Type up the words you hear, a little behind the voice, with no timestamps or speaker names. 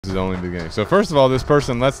This is only the beginning. So first of all, this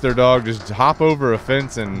person lets their dog just hop over a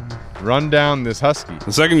fence and run down this husky.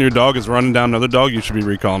 The second your dog is running down another dog, you should be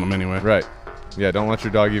recalling them anyway. Right. Yeah, don't let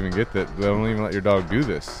your dog even get that. Don't even let your dog do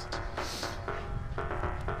this.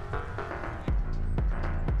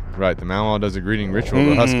 Right, the Malinois does a greeting ritual.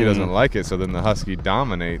 The Husky doesn't like it, so then the Husky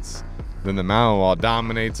dominates. Then the Malinois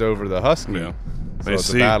dominates over the Husky. Yeah. So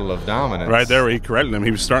it's a battle of dominance. Right there where he corrected him, he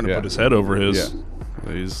was starting to put his head over his.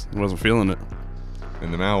 Yeah. He wasn't feeling it.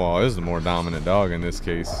 And the Malinois is the more dominant dog in this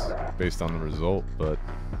case, based on the result. But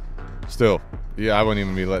still, yeah, I wouldn't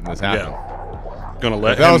even be letting this happen. Yeah. Gonna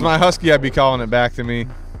let if that was my Husky, I'd be calling it back to me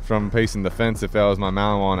from pacing the fence. If that was my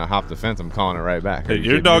Malinois and I hopped the fence, I'm calling it right back. Hey,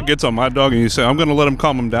 your dog gets on my dog and you say, I'm going to let him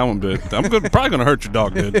calm him down a bit. I'm probably going to hurt your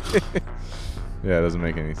dog, dude. Yeah, it doesn't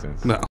make any sense. No.